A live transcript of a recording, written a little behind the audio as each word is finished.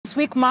This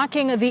week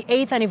marking the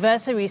 8th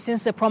anniversary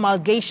since the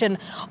promulgation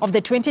of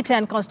the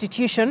 2010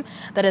 Constitution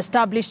that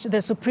established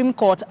the Supreme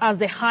Court as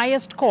the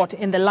highest court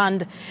in the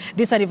land.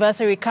 This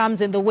anniversary comes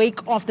in the wake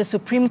of the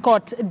Supreme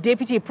Court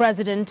Deputy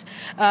President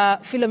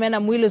Philomena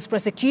Mwilu's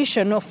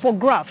prosecution for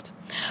graft.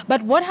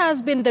 But what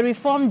has been the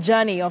reform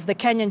journey of the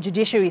Kenyan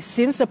judiciary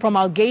since the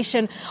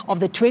promulgation of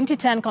the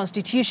 2010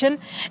 Constitution,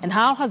 and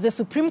how has the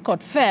Supreme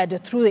Court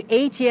fared through the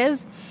 8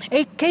 years?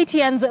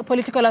 KTN's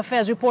political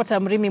affairs reporter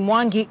Philomena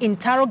Mwilu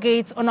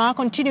interrogates on our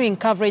continuing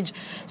coverage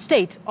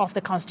State of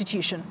the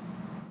Constitution.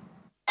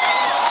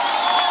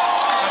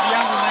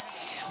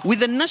 With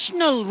the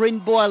National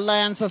Rainbow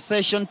Alliance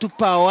accession to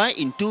power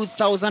in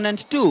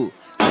 2002,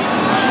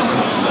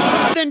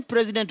 then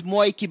President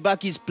Mwai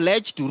Kibaki's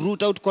pledge to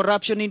root out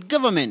corruption in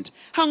government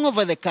hung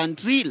over the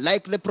country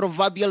like the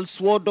proverbial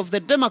sword of the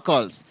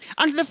Damocles.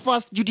 And the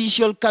first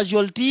judicial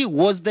casualty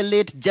was the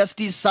late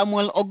Justice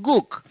Samuel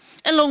Oguk,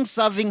 a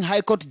long-serving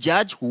High Court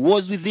judge who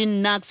was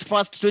within NAC's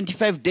first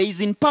 25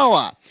 days in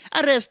power,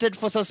 arrested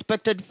for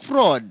suspected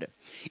fraud.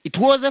 It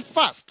was a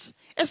first.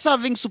 A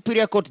serving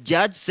Superior Court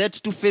judge set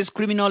to face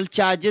criminal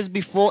charges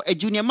before a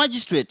junior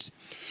magistrate.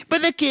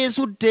 But the case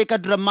would take a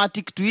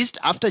dramatic twist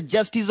after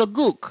Justice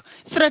Oguk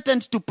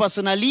threatened to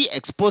personally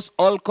expose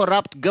all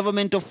corrupt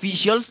government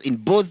officials in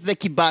both the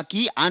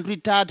Kibaki and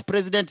retired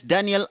President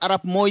Daniel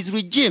Arap Moi's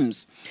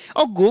regimes.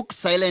 Oguk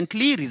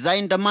silently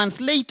resigned a month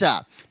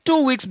later,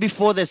 2 weeks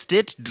before the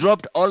state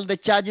dropped all the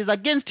charges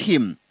against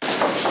him.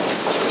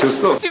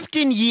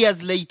 15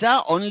 years later,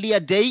 only a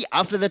day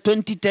after the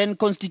 2010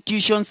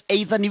 Constitution's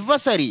 8th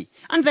anniversary,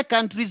 and the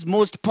country's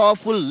most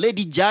powerful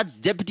lady judge,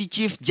 Deputy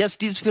Chief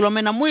Justice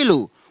Philomena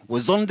Mwilu,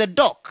 was on the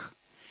dock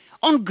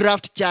on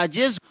graft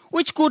charges,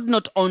 which could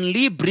not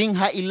only bring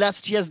her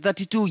illustrious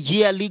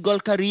 32-year legal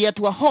career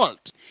to a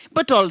halt,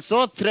 but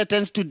also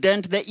threatens to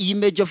dent the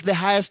image of the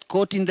highest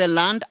court in the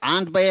land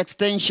and, by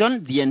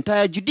extension, the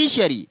entire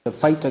judiciary. The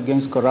fight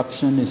against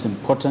corruption is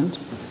important.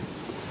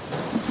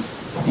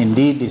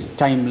 Indeed, is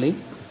timely,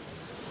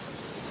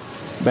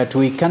 but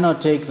we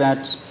cannot take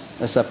that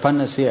as a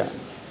panacea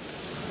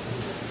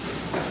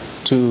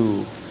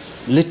to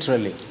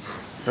literally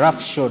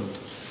roughshod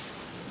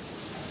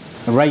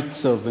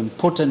rights of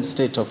important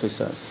state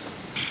officers.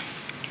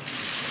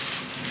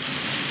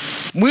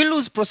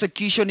 Mwilu's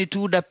prosecution, it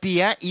would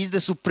appear, is the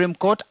Supreme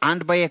Court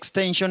and, by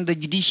extension, the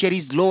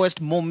judiciary's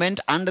lowest moment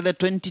under the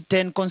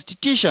 2010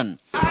 Constitution.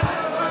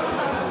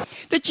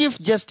 The Chief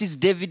Justice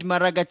David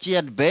Maraga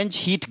chaired bench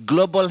hit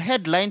global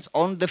headlines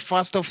on the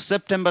 1st of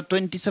September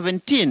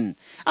 2017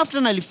 after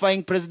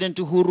nullifying President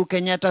Uhuru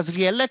Kenyatta's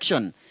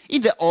re-election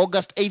in the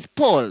August 8th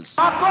polls.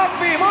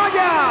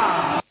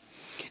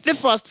 The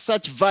first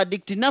such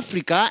verdict in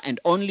Africa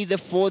and only the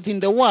fourth in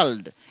the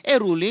world. A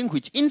ruling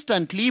which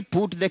instantly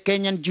put the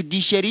Kenyan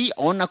judiciary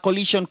on a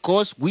collision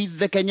course with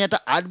the Kenyatta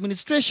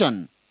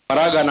administration.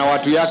 Maraga na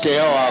watu yake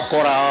hao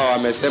wakora hao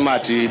wamesema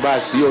ati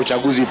basi hiyo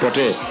uchaguzi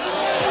ipotee.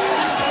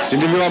 Si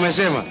ndivyo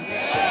wamesema?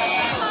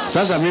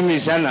 Sasa mimi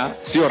sana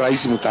sio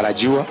rais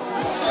mtarajiwa.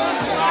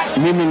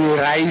 Mimi ni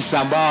rais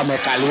ambao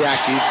amekalia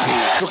kiti.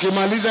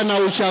 Tukimaliza na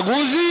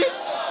uchaguzi,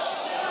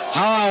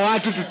 hawa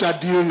watu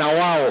tutadeal na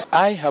wao.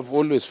 I have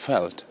always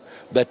felt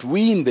that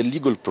we in the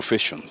legal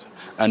professions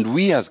and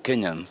we as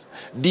Kenyans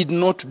did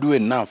not do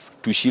enough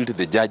to shield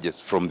the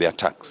judges from the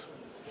attacks.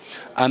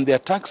 And the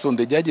attacks on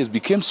the judges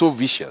became so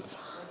vicious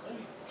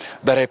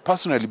that I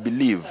personally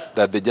believe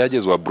that the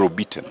judges were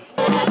browbeaten.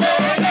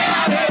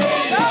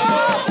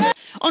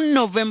 On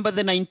November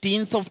the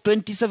 19th of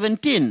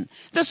 2017,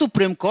 the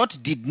Supreme Court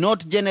did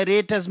not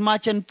generate as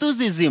much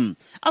enthusiasm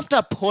after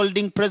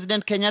upholding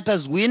President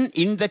Kenyatta's win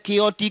in the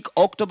chaotic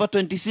October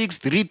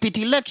 26th repeat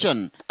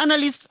election.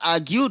 Analysts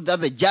argued that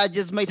the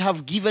judges might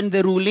have given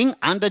the ruling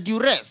under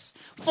duress,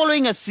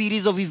 following a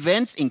series of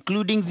events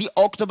including the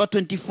October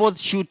 24th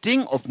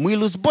shooting of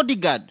Mwilu's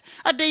bodyguard,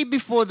 a day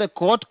before the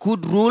court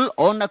could rule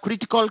on a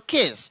critical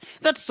case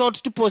that sought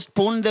to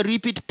postpone the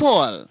repeat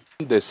poll.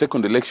 The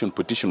second election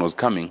petition was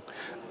coming.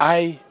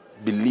 I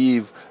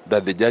believe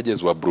that the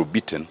judges were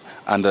browbeaten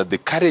and that the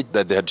courage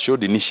that they had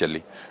showed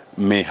initially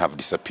may have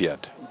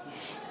disappeared.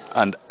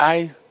 And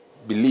I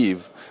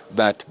believe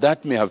that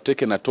that may have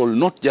taken a toll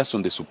not just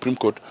on the Supreme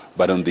Court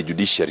but on the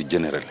judiciary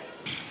generally.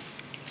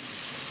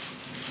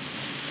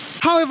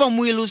 However,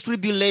 Mwilu's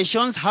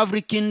tribulations have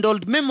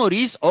rekindled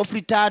memories of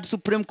retired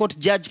Supreme Court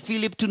Judge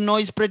Philip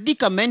Tunoi's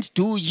predicament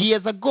 2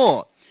 years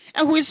ago.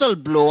 A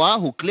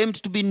whistleblower who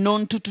claimed to be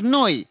known to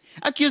Tunoi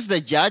accused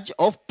the judge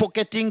of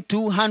pocketing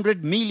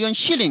 200 million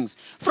shillings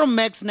from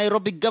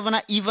ex-Nairobi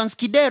Governor Evans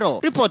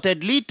Kidero,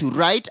 reportedly to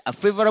write a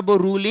favorable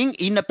ruling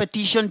in a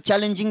petition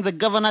challenging the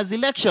governor's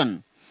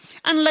election.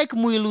 Unlike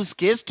Mwilu's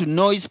case,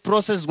 Tunoi's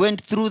process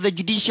went through the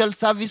Judicial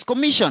Service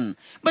Commission,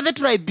 but the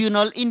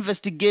tribunal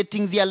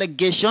investigating the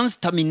allegations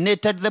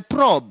terminated the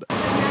probe.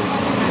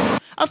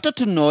 After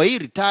Tunoi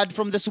retired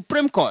from the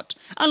Supreme Court,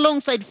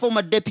 alongside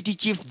former Deputy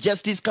Chief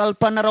Justice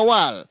Kalpana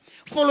Rawal,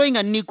 following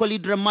an equally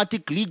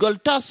dramatic legal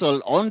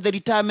tussle on the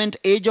retirement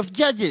age of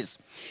judges.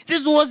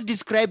 This was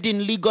described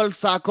in legal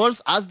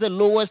circles as the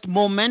lowest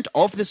moment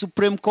of the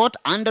Supreme Court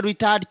under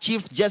retired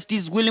Chief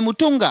Justice Willie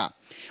Mutunga.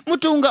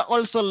 Mutunga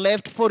also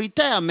left for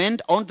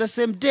retirement on the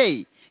same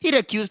day. He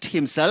recused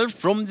himself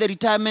from the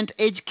retirement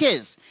age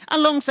case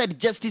alongside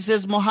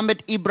Justices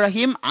Mohammed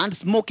Ibrahim and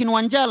Smokin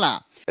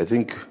Wanjala. I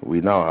think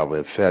we now have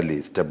a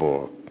fairly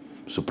stable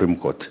Supreme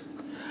Court.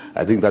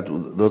 I think that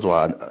those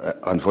were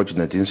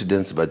unfortunate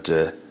incidents, but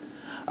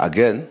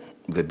again,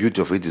 the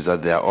beauty of it is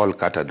that they are all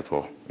catered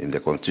for in the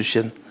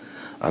Constitution,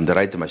 and the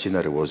right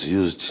machinery was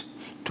used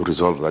to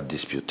resolve that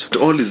dispute.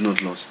 All is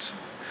not lost.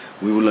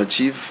 We will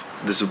achieve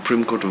the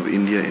Supreme Court of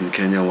India in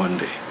Kenya one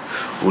day.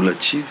 We will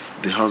achieve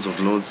the House of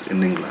Lords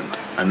in England,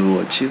 and we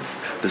will achieve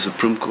the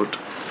Supreme Court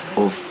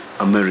of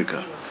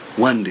America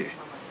one day.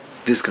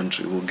 This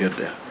country will get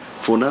there.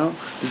 For now,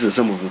 these are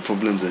some of the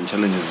problems and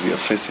challenges we are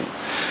facing,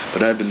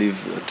 but I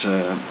believe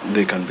that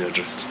they can be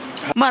addressed.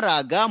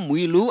 Maraga,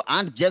 Mwilu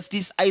and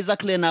Justice Isaac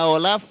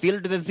Lenaola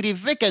filled the 3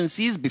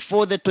 vacancies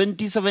before the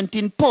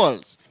 2017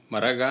 polls.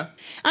 Maraga.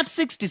 At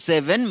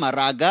 67,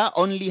 Maraga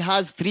only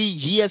has 3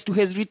 years to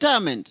his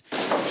retirement.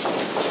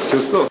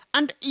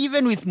 And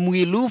even with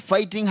Mwilu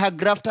fighting her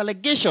graft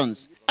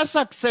allegations, a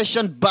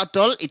succession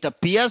battle, it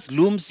appears,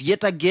 looms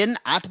yet again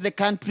at the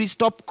country's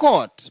top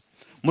court.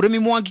 Muremi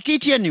Mwangi,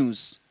 KTN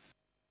News.